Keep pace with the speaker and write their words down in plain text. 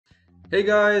Hey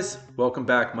guys, welcome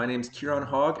back. My name is Keiron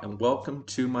Hogg and welcome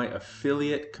to my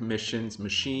affiliate commissions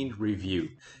machine review.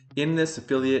 In this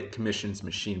affiliate commissions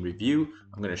machine review,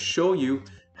 I'm going to show you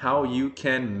how you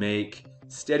can make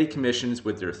steady commissions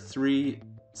with their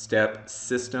 3-step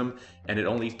system, and it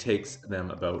only takes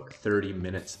them about 30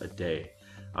 minutes a day.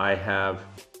 I have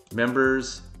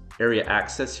members area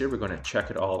access here. We're going to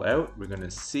check it all out. We're going to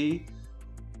see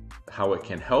how it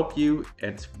can help you.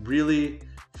 It's really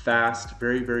fast,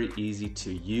 very easy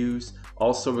to use.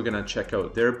 Also, we're going to check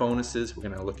out their bonuses. We're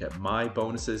going to look at my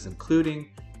bonuses,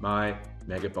 including my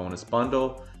mega bonus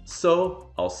bundle.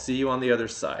 So I'll see you on the other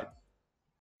side.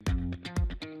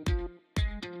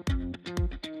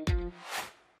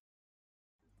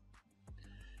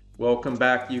 Welcome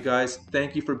back, you guys.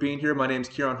 Thank you for being here. My name is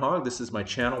Keiron Hogg. This is my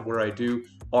channel where I do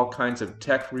all kinds of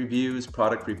tech reviews,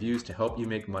 product reviews to help you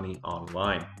make money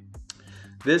online.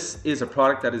 This is a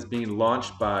product that is being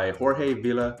launched by Jorge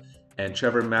Villa and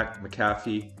Trevor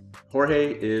McAfee.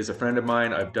 Jorge is a friend of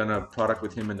mine. I've done a product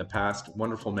with him in the past.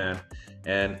 Wonderful man.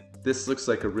 And this looks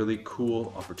like a really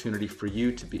cool opportunity for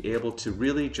you to be able to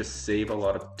really just save a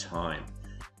lot of time.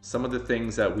 Some of the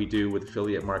things that we do with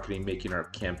affiliate marketing, making our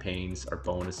campaigns, our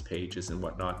bonus pages and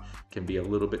whatnot, can be a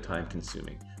little bit time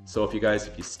consuming. So if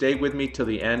you stay with me till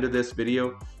the end of this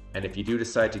video, and if you do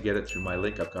decide to get it through my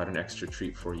link, I've got an extra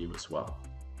treat for you as well.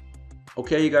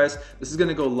 Okay, you guys, this is going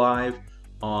to go live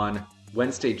on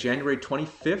Wednesday, January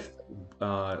 25th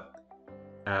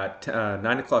at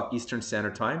 9 o'clock Eastern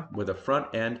Standard Time with a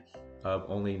front end of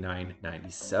only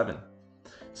 $9.97.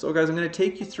 So guys, I'm going to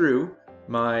take you through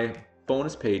my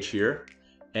bonus page here,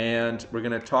 and we're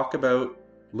going to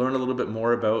learn a little bit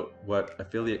more about what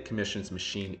affiliate commissions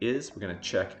machine is. We're going to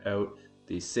check out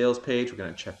the sales page. We're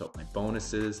going to check out my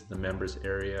bonuses, the members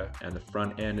area, and the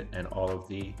front end, and all of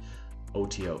the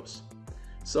OTOs.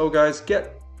 So guys,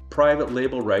 get private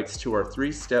label rights to our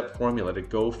 3-step formula to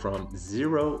go from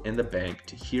zero in the bank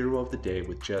to hero of the day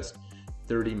with just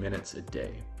 30 minutes a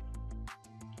day.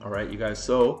 All right, you guys,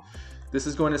 so this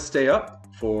is going to stay up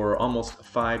for almost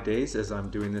 5 days as I'm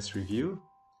doing this review.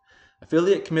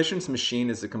 Affiliate Commissions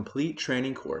Machine is a complete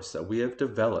training course that we have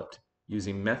developed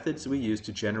using methods we use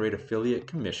to generate affiliate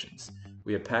commissions.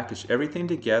 We have packaged everything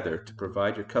together to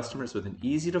provide your customers with an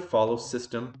easy to follow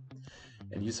system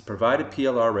and use the provided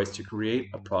PLR rights to create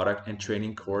a product and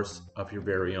training course of your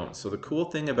very own. So the cool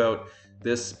thing about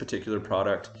this particular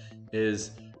product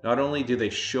is not only do they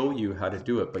show you how to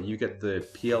do it, but you get the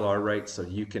PLR rights so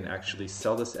you can actually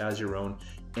sell this as your own,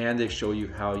 and they show you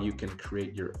how you can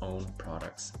create your own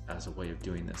products as a way of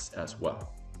doing this as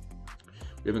well.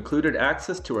 We've included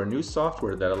access to our new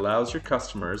software that allows your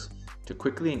customers to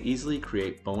quickly and easily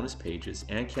create bonus pages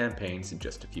and campaigns in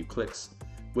just a few clicks,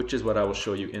 which is what I will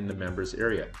show you in the members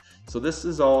area. So this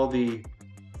is all the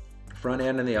front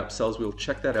end and the upsells. We'll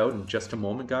check that out in just a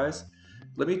moment, guys.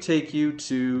 Let me take you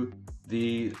to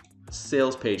the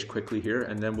sales page quickly here,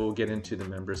 and then we'll get into the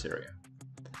members area.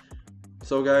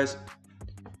 So guys,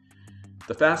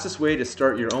 the fastest way to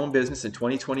start your own business in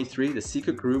 2023, the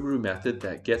secret guru method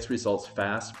that gets results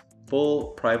fast, full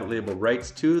private label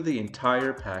rights to the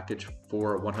entire package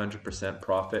for 100%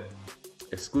 profit,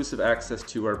 exclusive access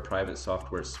to our private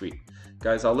software suite.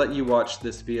 Guys, I'll let you watch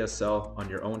this VSL on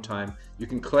your own time. You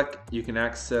can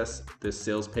access this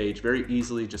sales page very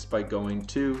easily just by going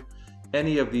to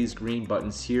any of these green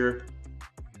buttons here,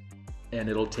 and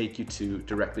it'll take you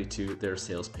directly to their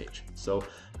sales page. So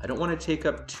I don't want to take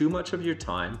up too much of your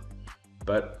time,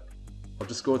 but I'll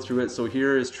just go through it. So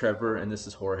here is Trevor and this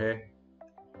is Jorge.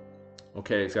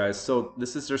 Okay guys, so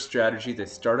this is their strategy. They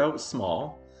start out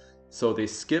small. So they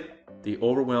skip the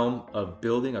overwhelm of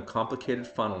building a complicated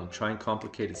funnel and trying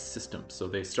complicated systems. So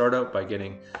they start out by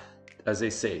getting, as they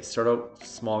say, start out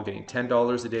small, getting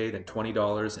 $10 a day, then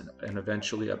 $20, and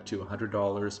eventually up to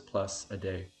 $100 plus a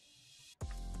day.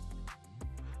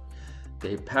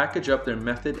 They package up their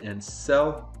method and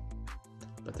sell,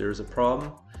 but there's a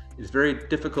problem. It's very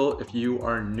difficult if you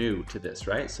are new to this,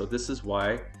 right? So this is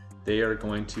why they are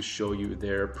going to show you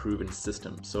their proven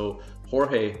system. So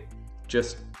Jorge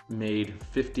just made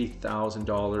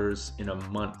 $50,000 in a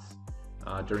month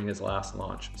during his last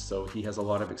launch. So he has a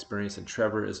lot of experience, and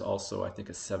Trevor is also, I think,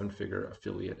 a 7-figure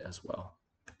affiliate as well.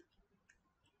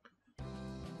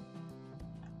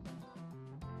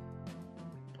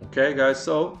 Okay guys,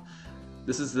 so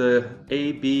this is the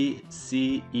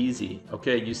ABC easy.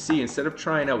 Okay, you see, instead of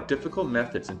trying out difficult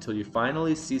methods until you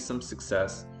finally see some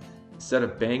success, instead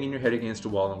of banging your head against a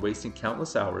wall and wasting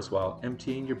countless hours while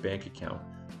emptying your bank account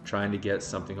trying to get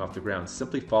something off the ground,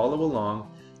 simply follow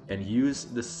along and use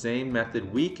the same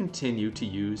method we continue to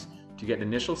use to get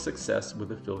initial success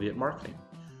with affiliate marketing.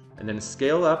 and then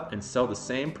scale up and sell the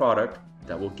same product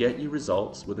that will get you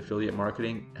results with affiliate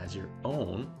marketing as your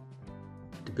own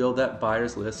to build that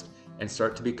buyer's list and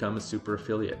start to become a super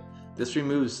affiliate. This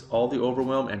removes all the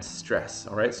overwhelm and stress,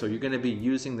 all right? So you're gonna be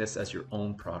using this as your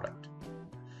own product.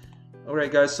 All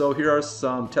right, guys, so here are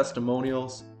some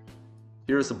testimonials.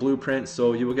 Here's the blueprint.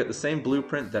 So you will get the same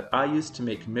blueprint that I use to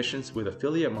make commissions with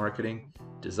affiliate marketing,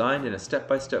 designed in a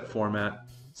step-by-step format,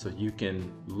 so you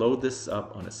can load this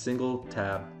up on a single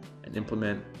tab and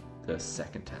implement the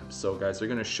second tab. So guys, they're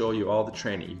gonna show you all the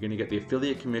training. You're gonna get the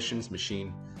affiliate commissions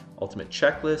machine ultimate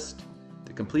checklist,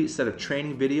 the complete set of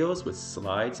training videos with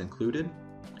slides included,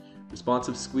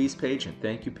 responsive squeeze page and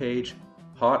thank you page,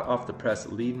 hot off the press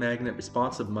lead magnet,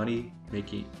 responsive money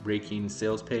raking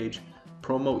sales page,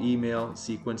 promo email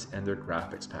sequence, and their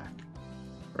graphics pack.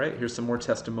 All right, here's some more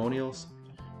testimonials.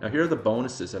 Now here are the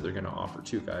bonuses that they're gonna offer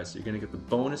too, guys. So you're gonna get the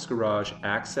bonus garage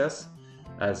access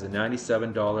as a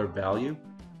 $97 value.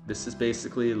 This is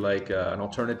basically like an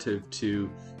alternative to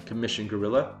Commission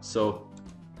Gorilla. So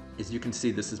as you can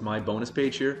see, this is my bonus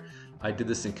page here. I did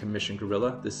this in Commission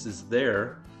Gorilla. This is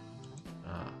their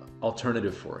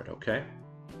alternative for it, okay?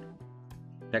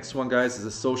 Next one, guys, is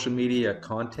a social media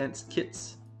content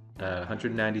kits,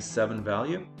 197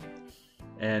 value.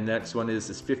 And next one is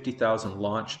this 50,000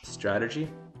 launch strategy.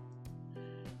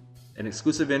 An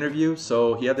exclusive interview,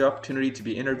 so he had the opportunity to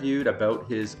be interviewed about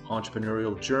his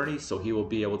entrepreneurial journey, so he will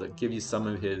be able to give you some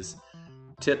of his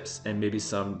tips and maybe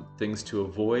some things to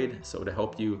avoid, so to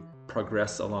help you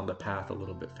progress along the path a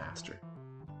little bit faster.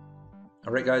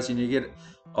 All right, guys, you need to get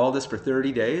all this for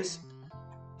 30 days.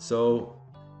 So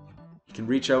you can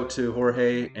reach out to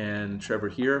Jorge and Trevor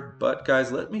here, but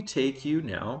guys, let me take you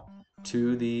now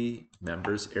to the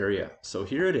members area. So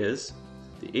here it is,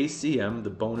 the ACM, the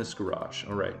bonus garage.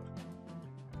 All right,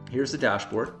 here's the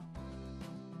dashboard.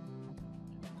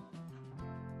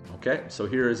 Okay, so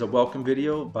here is a welcome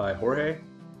video by Jorge.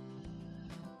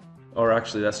 Or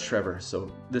actually, that's Trevor.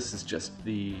 So this is just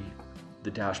the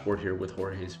dashboard here with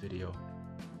Jorge's video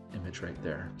image right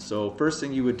there. So first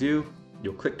thing you would do,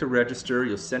 you'll click to register,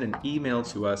 you'll send an email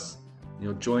to us,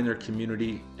 you'll join their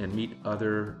community and meet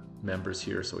other members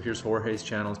here. So here's Jorge's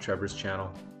channel, Trevor's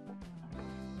channel.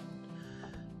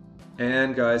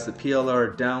 And guys, the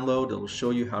PLR download, it'll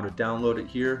show you how to download it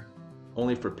here,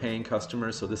 only for paying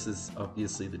customers. So this is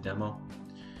obviously the demo.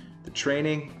 The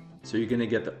training, so you're gonna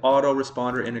get the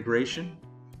autoresponder integration.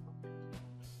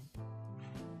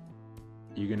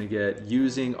 You're gonna get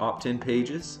using opt-in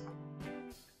pages,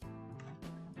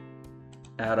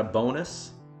 add a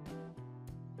bonus,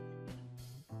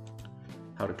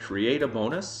 how to create a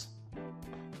bonus,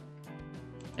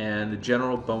 and the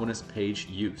general bonus page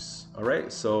use. All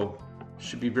right, so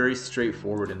should be very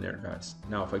straightforward in there, guys.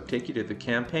 Now, if I take you to the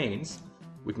campaigns,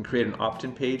 we can create an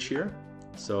opt-in page here.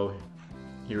 So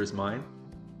here is mine.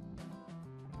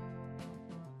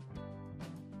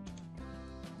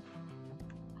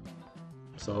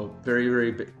 So very,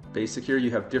 very basic here. You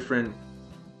have different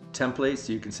templates.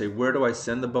 So you can say, where do I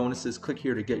send the bonuses? Click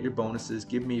here to get your bonuses.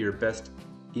 Give me your best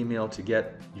email to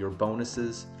get your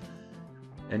bonuses.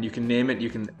 And you can name it, you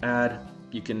can add,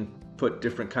 you can put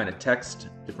different kind of text,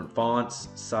 different fonts,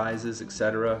 sizes,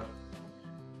 etc.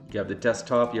 You have the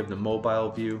desktop, you have the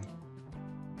mobile view.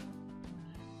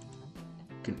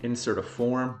 You can insert a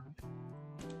form.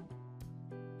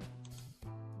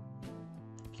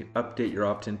 You can update your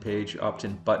opt-in page, your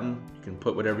opt-in button. You can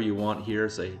put whatever you want here,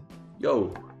 say,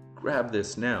 yo, grab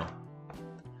this now.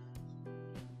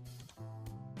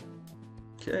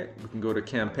 Okay, we can go to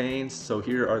campaigns. So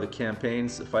here are the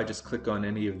campaigns. If I just click on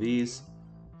any of these,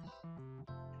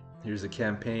 here's a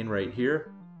campaign right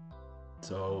here.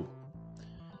 So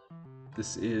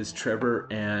this is Trevor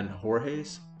and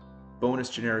Jorge's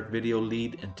bonus generic video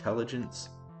lead intelligence.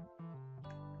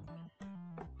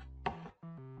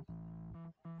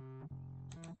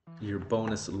 Your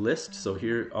bonus list. So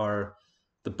here are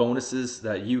the bonuses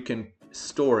that you can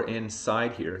store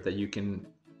inside here that you can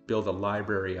build a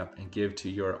library up and give to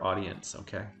your audience,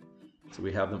 okay? So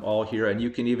we have them all here, and you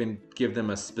can even give them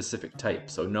a specific type.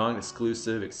 So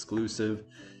non-exclusive, exclusive,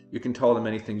 you can tell them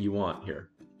anything you want here.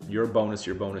 Your bonus,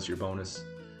 your bonus, your bonus,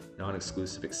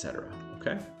 non-exclusive, etc.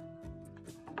 Okay?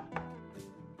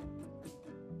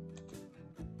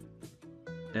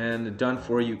 And the done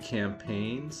for you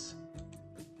campaigns.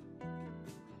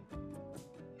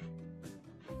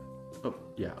 Oh,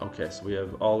 yeah, okay, so we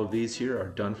have all of these here are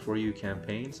done for you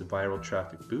campaigns, a viral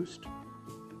traffic boost.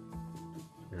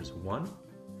 Here's one.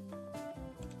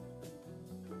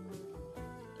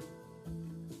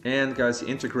 And guys,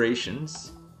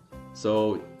 integrations.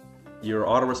 So your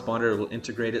autoresponder will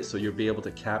integrate it, so you'll be able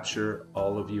to capture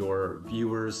all of your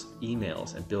viewers'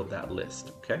 emails and build that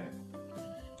list, okay?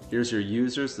 Here's your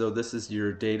users, so this is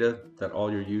your data that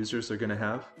all your users are gonna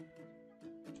have.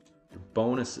 Your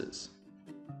bonuses.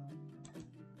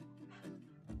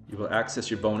 You will access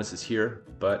your bonuses here,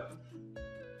 but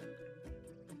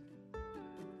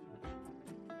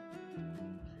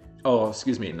oh,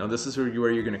 excuse me. No, this is where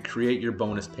you're going to create your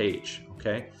bonus page,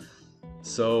 okay?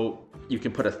 So you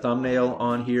can put a thumbnail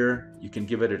on here. You can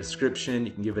give it a description.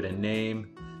 You can give it a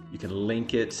name. You can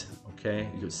link it, okay?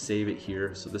 You can save it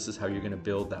here. So this is how you're going to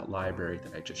build that library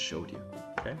that I just showed you,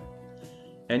 okay?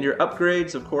 And your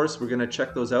upgrades, of course, we're going to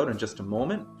check those out in just a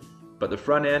moment. But the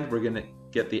front end, we're going to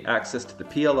get the access to the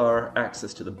PLR,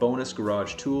 access to the bonus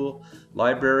garage tool,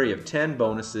 library of 10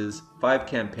 bonuses, 5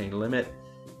 campaign limit,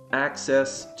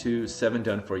 access to 7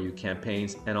 done for you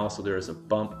campaigns, and also there is a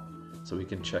bump, so we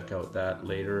can check out that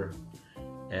later.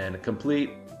 And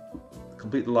complete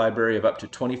the library of up to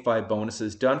 25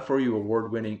 bonuses done for you,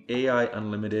 award-winning AI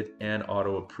Unlimited and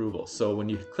auto approval. So when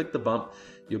you click the bump,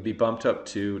 you'll be bumped up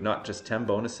to not just 10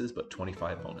 bonuses, but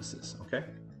 25 bonuses, okay?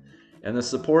 And the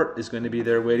support is going to be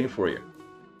there waiting for you.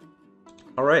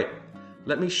 All right,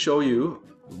 let me show you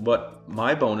what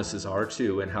my bonuses are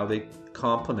too and how they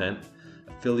complement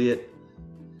affiliate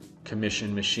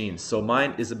commission machines. So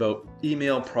mine is about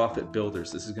email profit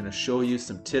builders. This is going to show you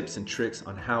some tips and tricks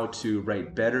on how to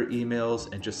write better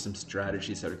emails and just some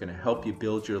strategies that are going to help you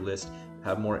build your list,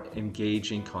 have more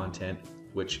engaging content,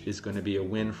 which is going to be a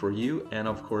win for you and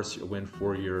of course a win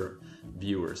for your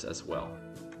viewers as well.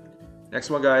 Next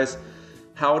one, guys,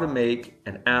 how to make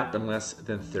an app in less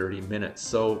than 30 minutes.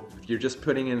 So if you're just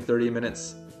putting in 30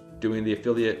 minutes doing the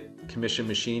affiliate commission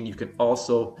machine, you can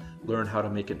also learn how to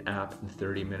make an app in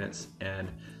 30 minutes. And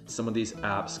some of these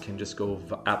apps can just go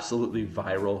absolutely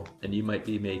viral, and you might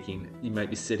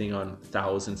be sitting on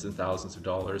thousands and thousands of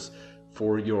dollars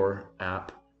for your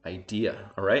app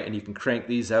idea. All right, and you can crank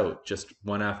these out just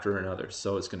one after another.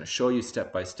 So it's going to show you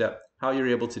step by step how you're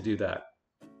able to do that.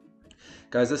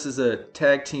 Guys, this is a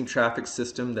tag team traffic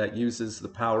system that uses the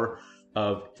power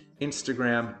of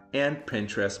Instagram and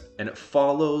Pinterest, and it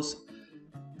follows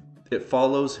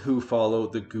who follow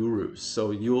the gurus.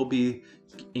 So you'll be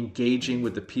engaging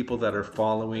with the people that are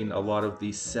following a lot of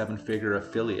these 7-figure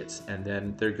affiliates, and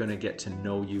then they're going to get to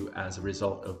know you as a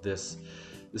result of this.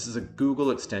 This is a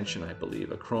Google extension, I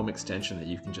believe, a Chrome extension that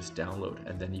you can just download,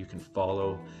 and then you can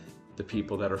follow the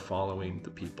people that are following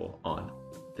the people on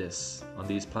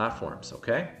these platforms,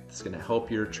 okay? It's going to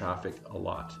help your traffic a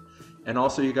lot. And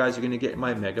also, you guys are going to get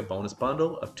my mega bonus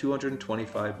bundle of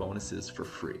 225 bonuses for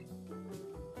free.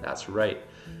 That's right.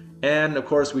 And of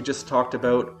course, we just talked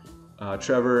about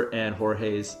Trevor and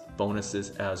Jorge's bonuses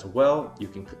as well. You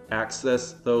can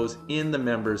access those in the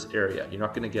members area. You're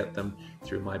not going to get them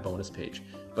through my bonus page.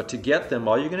 But to get them,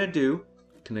 all you're going to do,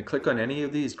 you're going to click on any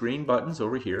of these green buttons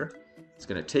over here. It's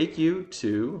going to take you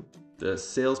to the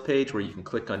sales page where you can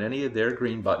click on any of their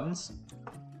green buttons.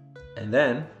 And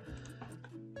then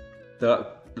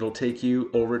it'll take you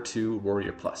over to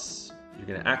Warrior Plus. You're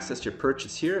going to access your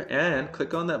purchase here and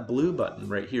click on that blue button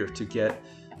right here to get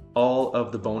all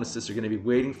of the bonuses. Are going to be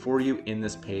waiting for you in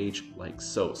this page like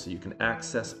so. So you can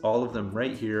access all of them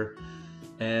right here.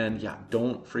 And yeah,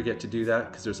 don't forget to do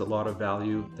that because there's a lot of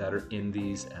value that are in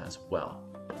these as well.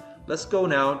 Let's go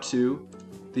now to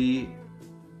the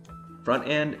front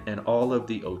end and all of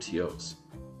the OTOs.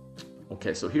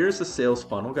 Okay, so here's the sales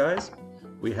funnel, guys.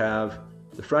 We have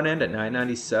the front end at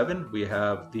 $9.97. We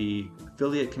have the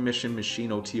affiliate commission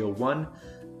machine OTO 1,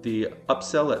 the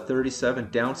upsell at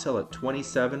 $37, downsell at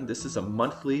 $27. This is a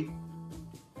monthly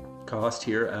cost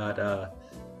here at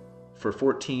for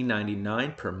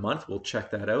 $14.99 per month. We'll check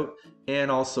that out.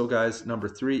 And also, guys, number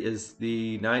 3 is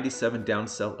the 97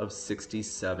 downsell of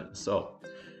 $67. So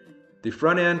the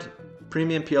front end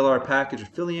premium PLR package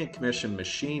affiliate commission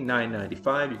machine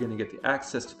 $9.95. You're going to get the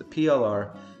access to the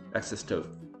PLR, access to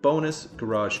bonus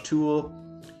garage tool,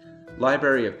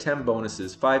 library of 10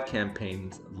 bonuses, 5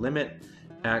 campaigns limit,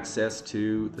 access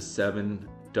to the 7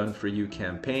 done for you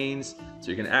campaigns. So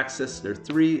you can access their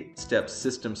 3-step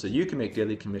system so you can make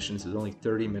daily commissions with only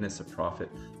 30 minutes of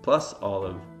profit, plus all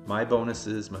of my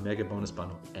bonuses, my mega bonus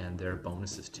bundle, and their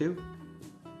bonuses too.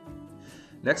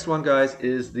 Next one, guys,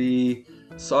 is the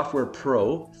Software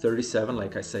Pro 37,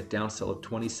 like I said, downsell of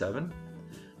 27.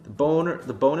 The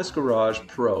Bonus Garage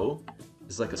Pro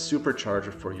is like a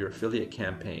supercharger for your affiliate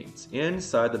campaigns.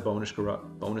 Inside the Bonus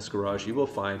Garage, you will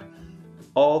find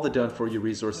all the done-for-you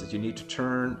resources you need to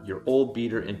turn your old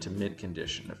beater into mint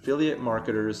condition. Affiliate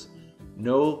marketers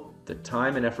know the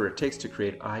time and effort it takes to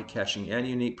create eye-catching and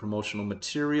unique promotional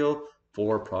material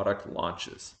for product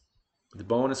launches. The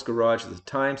bonus garage is a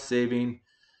time-saving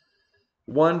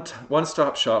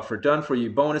one-stop shop for done-for-you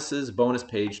bonuses, bonus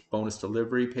page, bonus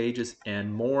delivery pages,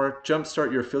 and more.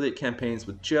 Jumpstart your affiliate campaigns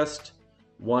with just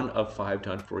one of 5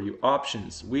 done-for-you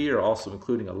options. We are also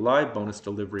including a live bonus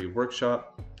delivery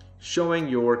workshop showing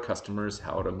your customers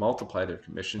how to multiply their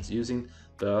commissions using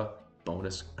the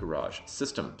bonus garage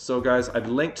system. So guys, I've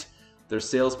linked their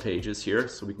sales pages here,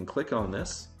 so we can click on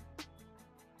this.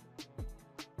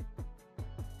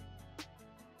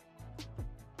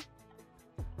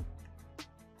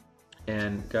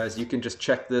 And guys, you can just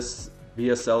check this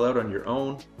VSL out on your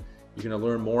own. You're going to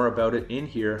learn more about it in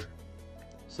here.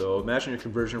 So imagine your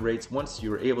conversion rates once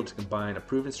you are able to combine a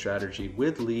proven strategy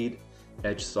with lead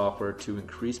edge software to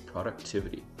increase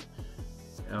productivity.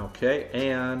 Okay,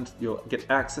 and you'll get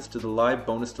access to the live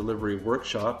bonus delivery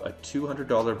workshop, a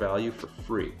 $200 value for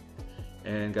free.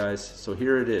 And guys, so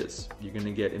here it is. You're going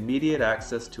to get immediate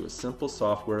access to a simple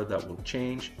software that will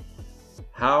change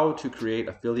how to create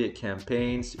affiliate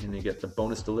campaigns. You're going to get the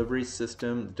bonus delivery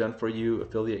system, done for you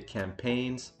affiliate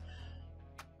campaigns,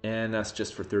 and that's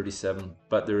just for $37,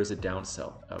 but there is a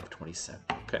downsell of $27.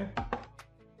 Okay.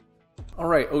 All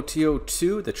right,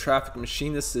 OTO2, the traffic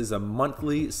machine. This is a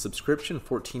monthly subscription,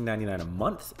 $14.99 a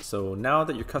month. So now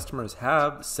that your customers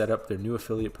have set up their new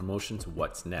affiliate promotions,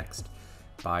 what's next?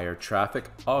 Buyer traffic,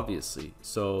 obviously.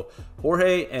 So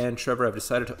Jorge and Trevor have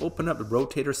decided to open up the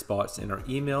rotator spots in our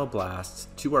email blasts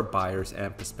to our buyers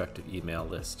and prospective email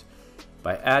list.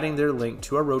 By adding their link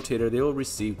to our rotator, they will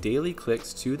receive daily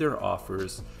clicks to their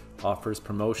offers,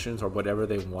 promotions, or whatever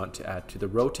they want to add to the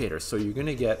rotator. So you're going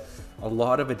to get a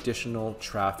lot of additional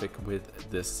traffic with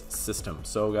this system.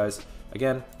 So guys,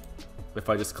 again, if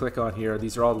I just click on here,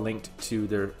 these are all linked to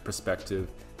their prospective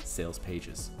sales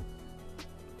pages.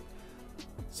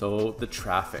 So the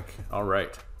traffic, all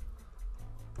right.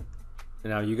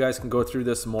 Now you guys can go through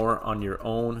this more on your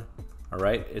own. All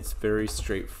right, it's very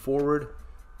straightforward.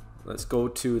 Let's go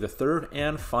to the third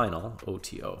and final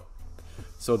OTO.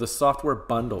 So the software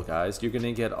bundle, guys, you're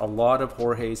gonna get a lot of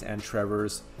Jorge's and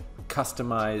Trevor's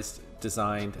customized,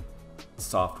 designed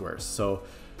software. So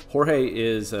Jorge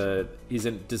he's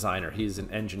a designer, he's an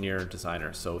engineer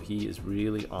designer, so he is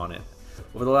really on it.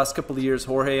 Over the last couple of years,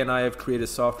 Jorge and I have created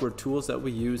software tools that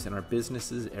we use in our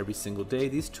businesses every single day.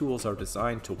 These tools are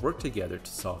designed to work together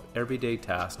to solve everyday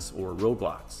tasks or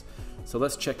roadblocks. So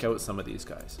let's check out some of these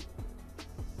guys.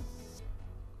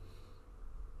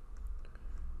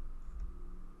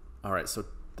 All right, so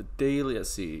the daily, let's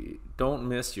see, don't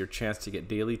miss your chance to get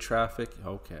daily traffic.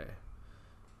 Okay.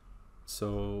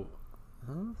 So,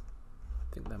 I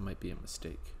think that might be a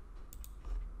mistake.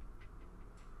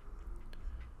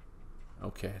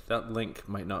 Okay, that link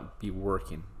might not be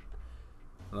working.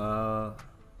 All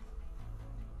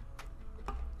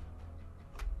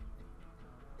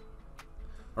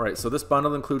right, so this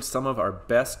bundle includes some of our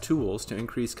best tools to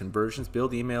increase conversions,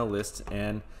 build email lists,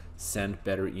 and send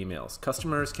better emails.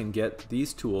 Customers can get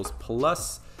these tools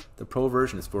plus the pro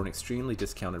version is for an extremely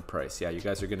discounted price. Yeah, you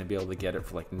guys are going to be able to get it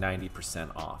for like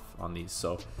 90% off on these.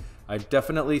 So I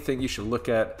definitely think you should look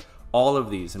at all of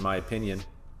these, in my opinion.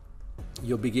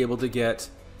 You'll be able to get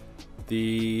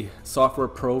the software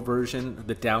pro version,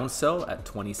 the downsell at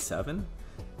 $27,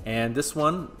 and this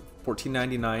one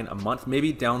 $14.99 a month.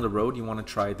 Maybe down the road you want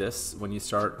to try this when you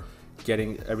start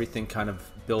getting everything kind of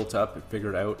built up and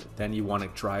figured out, then you want to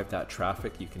drive that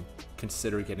traffic, you can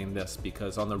consider getting this,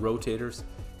 because on the rotators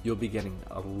you'll be getting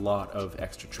a lot of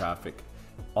extra traffic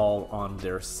all on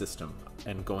their system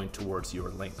and going towards your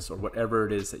links or whatever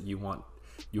it is that you want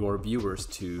your viewers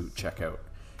to check out.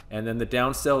 And then the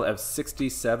downsell of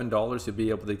 $67, you'll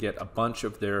be able to get a bunch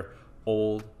of their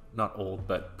not old,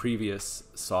 but previous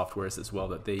softwares as well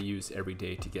that they use every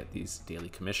day to get these daily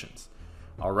commissions.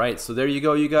 All right, so there you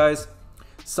go, you guys.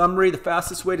 Summary: the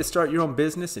fastest way to start your own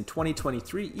business in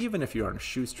 2023, even if you're on a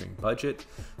shoestring budget.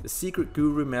 The secret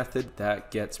guru method that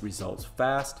gets results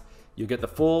fast. You'll get the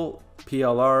full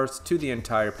PLRs to the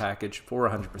entire package for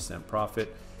 100%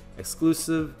 profit.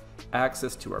 Exclusive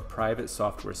access to our private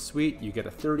software suite. You get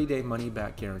a 30-day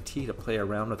money-back guarantee to play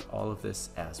around with all of this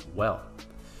as well.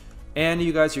 And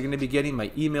you guys are going to be getting my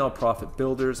email profit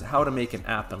builders, how to make an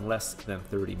app in less than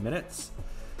 30 minutes.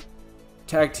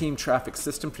 Tag team traffic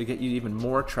system to get you even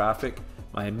more traffic.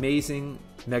 My amazing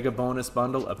mega bonus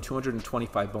bundle of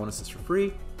 225 bonuses for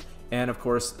free. And of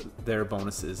course, their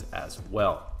bonuses as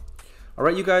well. All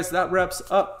right, you guys, that wraps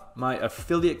up my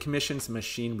affiliate commissions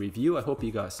machine review. I hope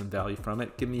you got some value from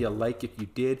it. Give me a like if you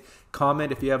did.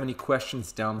 Comment if you have any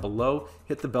questions down below.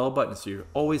 Hit the bell button so you're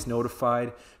always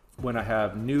notified when I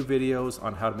have new videos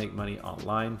on how to make money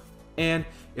online. And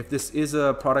if this is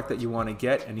a product that you want to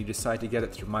get and you decide to get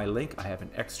it through my link, I have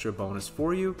an extra bonus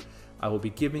for you. I will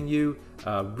be giving you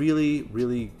a really,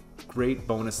 really great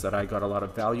bonus that I got a lot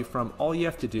of value from. All you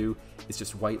have to do is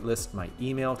just whitelist my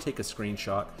email, take a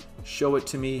screenshot, show it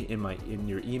to me in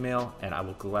your email, and I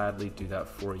will gladly do that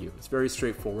for you. It's very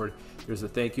straightforward. There's a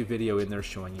thank you video in there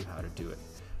showing you how to do it.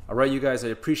 All right, you guys, I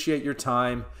appreciate your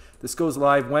time. This goes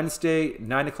live Wednesday,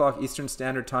 9 o'clock Eastern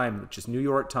Standard Time, which is New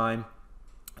York time.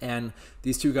 And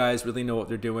these two guys really know what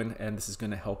they're doing, and this is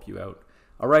going to help you out.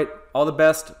 All right, all the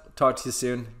best. Talk to you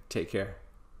soon. Take care.